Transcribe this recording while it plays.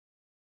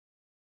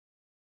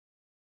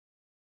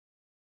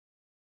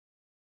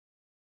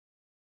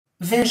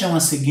Vejam a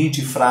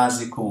seguinte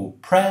frase com o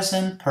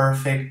present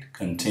perfect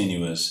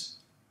continuous.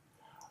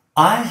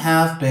 I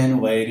have been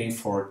waiting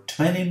for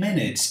 20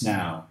 minutes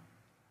now.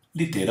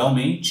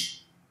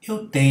 Literalmente,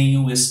 eu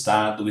tenho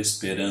estado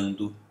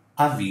esperando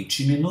há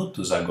 20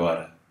 minutos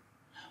agora.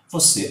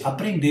 Você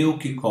aprendeu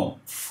que com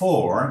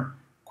for,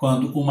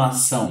 quando uma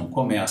ação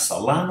começa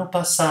lá no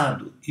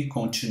passado e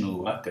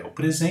continua até o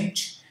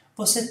presente,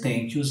 você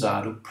tem que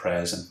usar o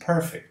present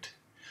perfect.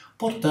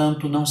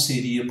 Portanto, não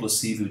seria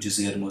possível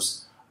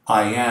dizermos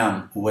I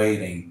am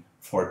waiting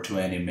for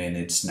 20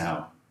 minutes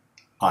now.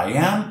 I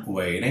am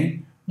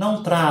waiting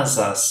não traz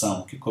a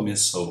ação que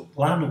começou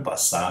lá no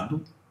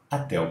passado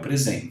até o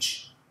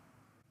presente.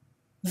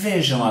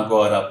 Vejam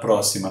agora a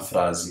próxima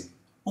frase.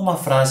 Uma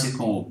frase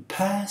com o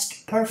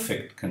past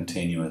perfect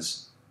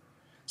continuous.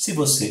 Se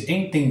você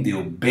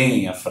entendeu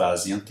bem a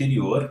frase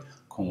anterior,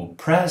 com o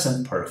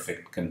present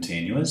perfect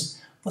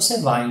continuous, você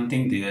vai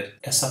entender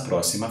essa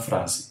próxima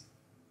frase.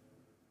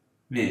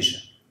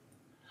 Veja.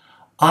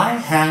 I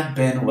had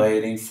been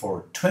waiting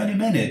for 20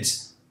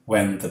 minutes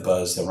when the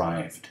bus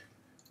arrived.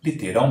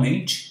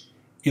 Literalmente,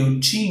 eu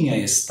tinha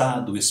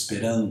estado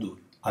esperando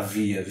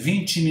havia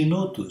 20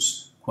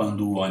 minutos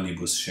quando o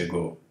ônibus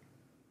chegou.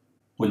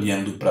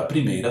 Olhando para a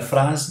primeira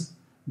frase,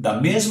 da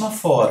mesma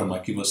forma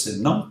que você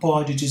não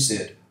pode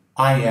dizer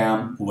I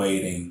am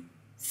waiting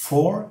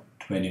for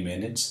 20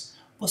 minutes,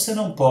 você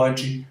não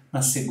pode,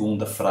 na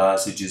segunda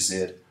frase,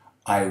 dizer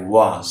I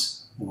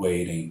was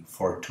waiting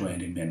for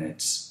 20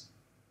 minutes.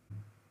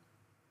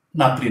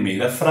 Na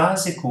primeira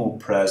frase, com o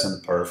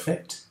present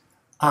perfect,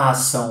 a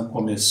ação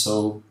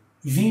começou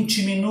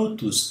 20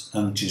 minutos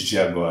antes de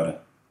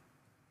agora.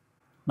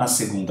 Na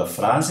segunda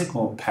frase,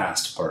 com o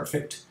past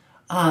perfect,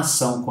 a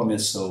ação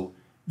começou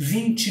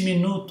 20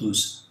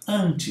 minutos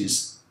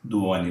antes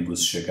do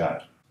ônibus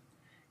chegar.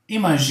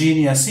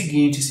 Imagine a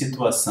seguinte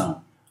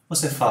situação.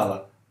 Você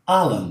fala,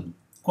 Alan,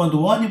 quando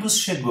o ônibus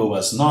chegou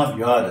às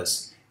 9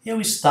 horas,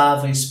 eu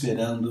estava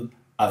esperando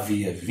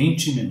havia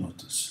 20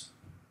 minutos.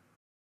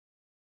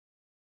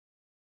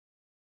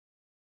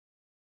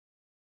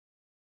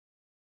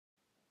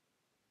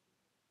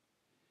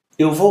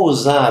 Eu vou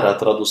usar a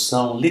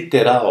tradução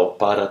literal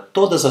para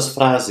todas as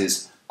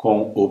frases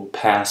com o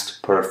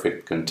past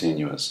perfect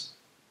continuous.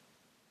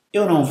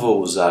 Eu não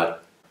vou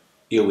usar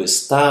eu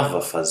estava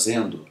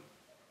fazendo,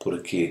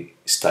 porque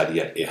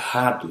estaria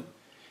errado,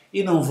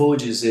 e não vou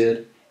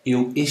dizer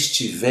eu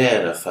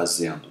estivera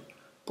fazendo,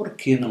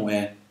 porque não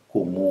é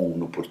comum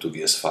no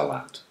português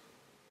falado.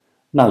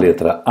 Na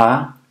letra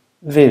A,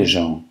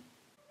 vejam.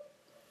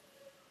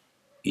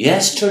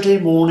 Yesterday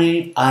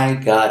morning I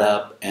got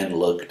up and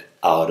looked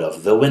out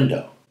of the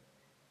window.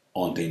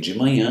 Ontem de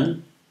manhã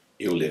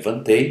eu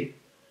levantei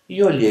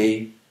e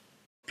olhei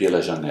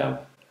pela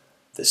janela.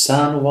 The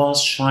sun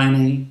was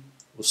shining.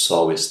 O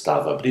sol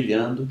estava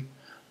brilhando.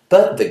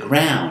 But the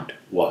ground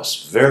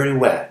was very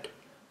wet.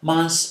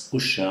 Mas o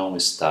chão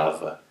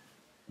estava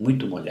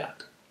muito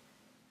molhado.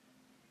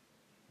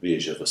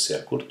 Veja, você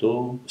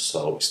acordou, o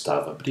sol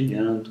estava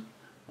brilhando,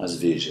 mas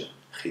veja,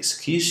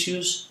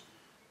 resquícios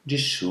de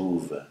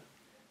chuva.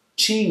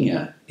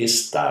 Tinha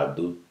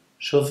estado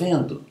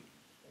chovendo.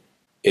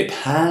 It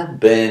had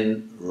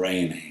been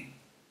raining.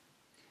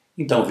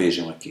 Então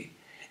vejam aqui.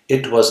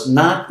 It was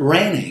not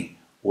raining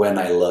when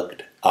I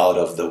looked out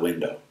of the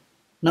window.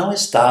 Não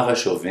estava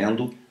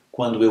chovendo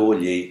quando eu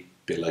olhei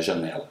pela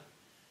janela.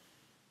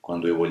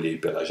 Quando eu olhei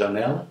pela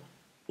janela,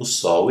 o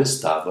sol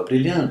estava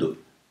brilhando.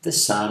 The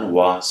sun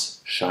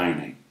was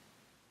shining.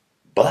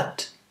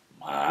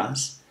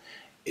 Mas,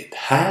 it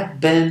had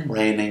been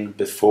raining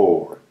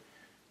before.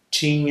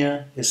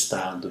 Tinha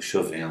estado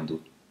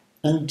chovendo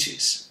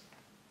antes.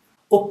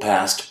 O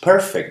past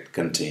perfect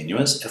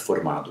continuous é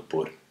formado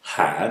por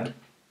had,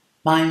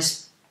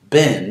 mais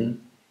been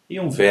e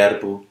um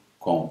verbo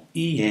com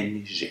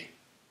ing.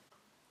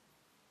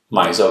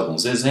 Mais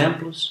alguns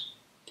exemplos.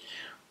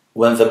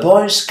 When the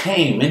boys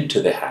came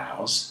into the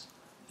house,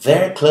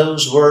 their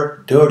clothes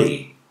were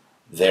dirty,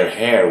 their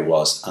hair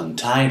was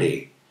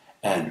untidy,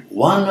 and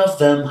one of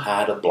them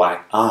had a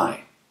black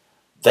eye.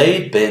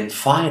 They'd been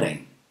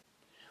fighting.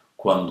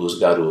 Quando os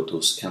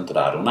garotos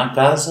entraram na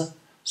casa,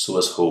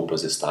 suas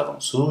roupas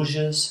estavam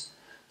sujas,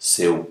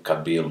 seu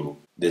cabelo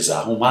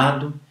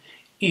desarrumado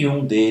e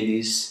um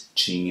deles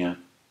tinha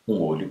um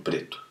olho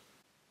preto.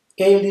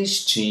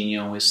 Eles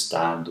tinham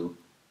estado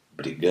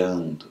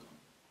brigando.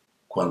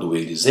 Quando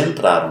eles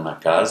entraram na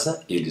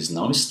casa, eles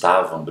não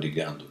estavam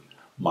brigando,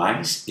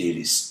 mas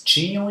eles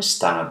tinham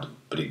estado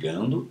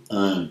brigando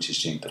antes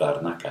de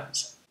entrar na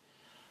casa.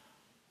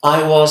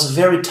 I was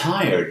very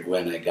tired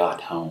when I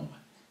got home.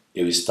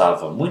 Eu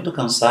estava muito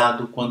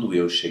cansado quando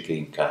eu cheguei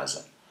em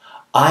casa.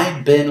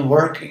 I'd been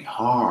working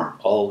hard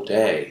all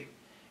day.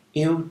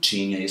 Eu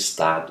tinha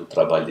estado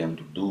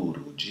trabalhando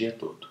duro o dia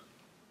todo.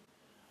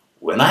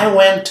 When I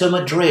went to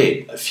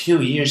Madrid a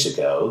few years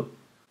ago,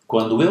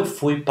 quando eu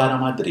fui para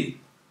Madrid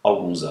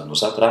alguns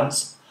anos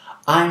atrás,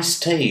 I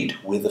stayed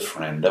with a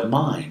friend of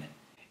mine.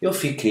 Eu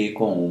fiquei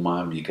com uma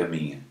amiga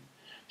minha.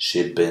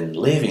 She'd been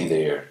living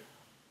there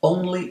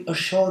only a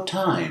short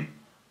time,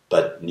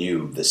 but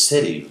knew the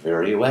city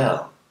very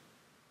well.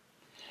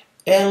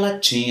 Ela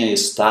tinha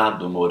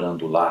estado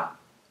morando lá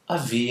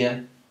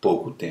havia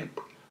pouco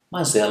tempo,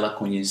 mas ela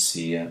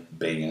conhecia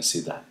bem a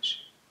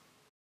cidade.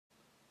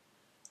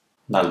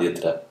 Na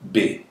letra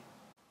B,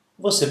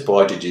 você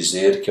pode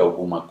dizer que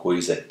alguma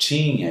coisa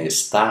tinha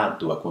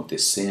estado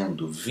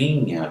acontecendo,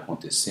 vinha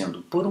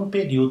acontecendo por um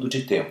período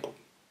de tempo,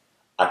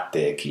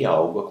 até que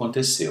algo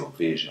aconteceu.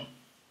 Vejam.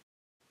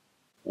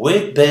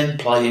 We'd been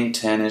playing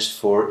tennis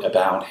for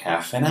about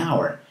half an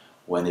hour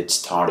when it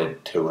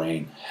started to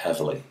rain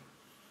heavily.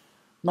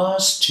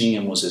 Nós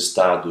tínhamos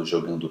estado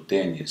jogando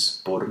tênis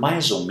por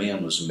mais ou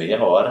menos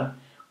meia hora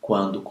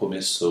quando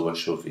começou a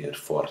chover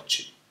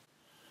forte.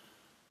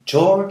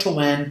 George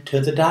went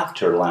to the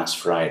doctor last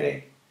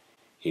Friday.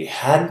 He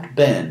hadn't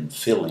been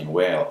feeling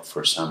well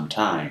for some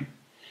time.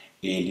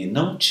 Ele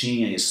não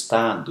tinha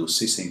estado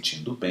se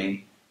sentindo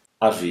bem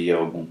havia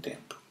algum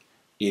tempo.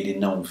 Ele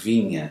não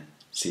vinha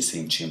se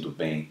sentindo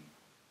bem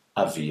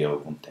havia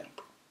algum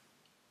tempo.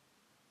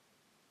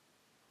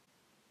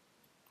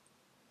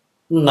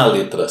 Na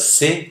letra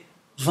C,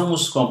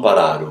 vamos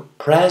comparar o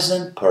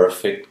present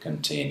perfect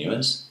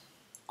continuous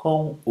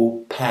com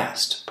o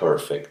past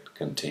perfect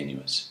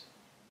continuous.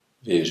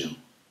 Vejam.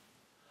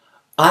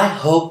 I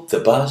hope the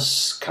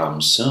bus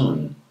comes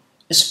soon.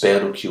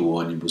 Espero que o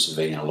ônibus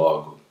venha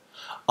logo.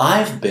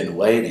 I've been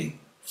waiting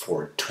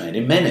for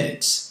 20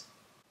 minutes.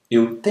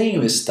 Eu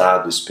tenho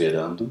estado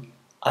esperando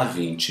há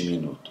 20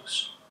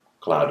 minutos.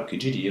 Claro que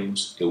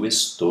diríamos, eu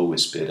estou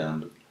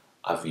esperando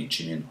há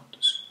 20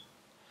 minutos.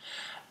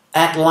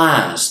 At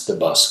last the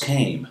bus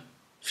came.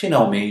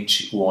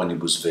 Finalmente o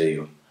ônibus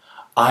veio.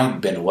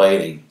 I'd been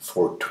waiting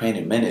for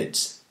 20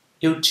 minutes.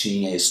 Eu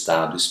tinha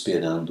estado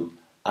esperando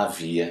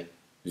havia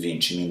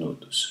 20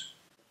 minutos.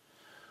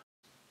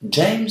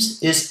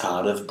 James is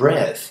out of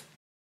breath.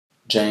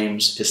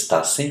 James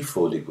está sem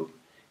fôlego.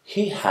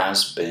 He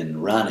has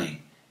been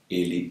running.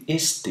 Ele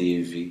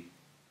esteve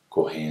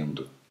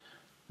correndo.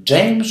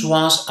 James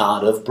was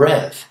out of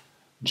breath.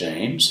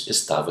 James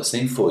estava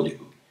sem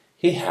fôlego.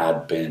 He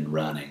had been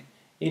running.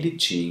 Ele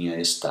tinha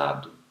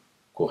estado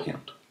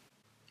correndo.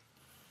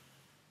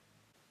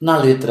 Na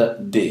letra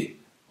D,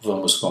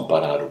 vamos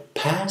comparar o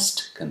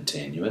past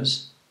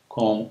continuous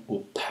com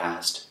o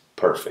past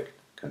perfect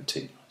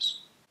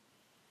continuous.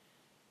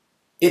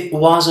 It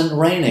wasn't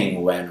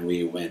raining when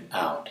we went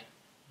out.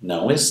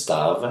 Não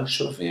estava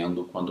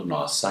chovendo quando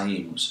nós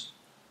saímos.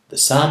 The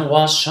sun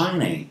was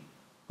shining.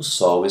 O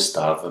sol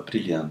estava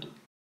brilhando.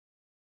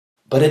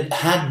 But it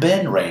had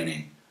been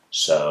raining,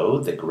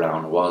 so the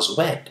ground was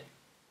wet.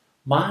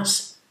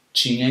 Mas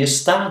tinha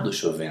estado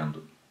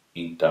chovendo,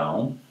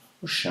 então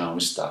o chão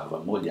estava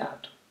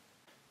molhado.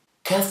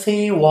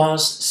 Kathy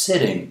was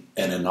sitting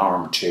in an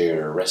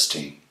armchair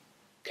resting.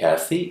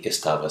 Kathy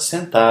estava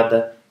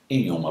sentada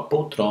em uma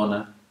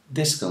poltrona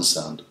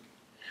descansando.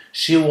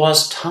 She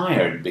was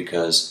tired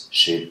because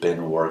she'd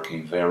been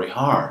working very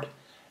hard.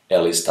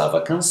 Ela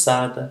estava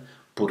cansada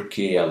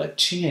porque ela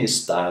tinha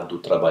estado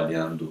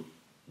trabalhando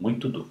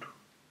muito duro.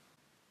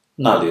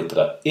 Na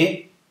letra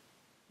E,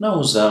 não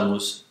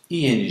usamos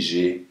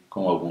ing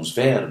com alguns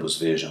verbos,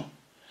 vejam.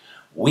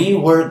 We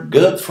were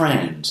good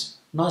friends.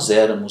 Nós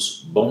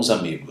éramos bons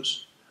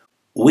amigos.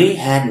 We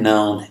had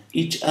known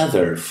each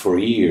other for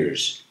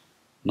years.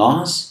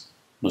 Nós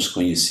nos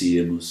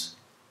conhecíamos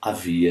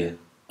havia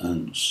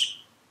anos.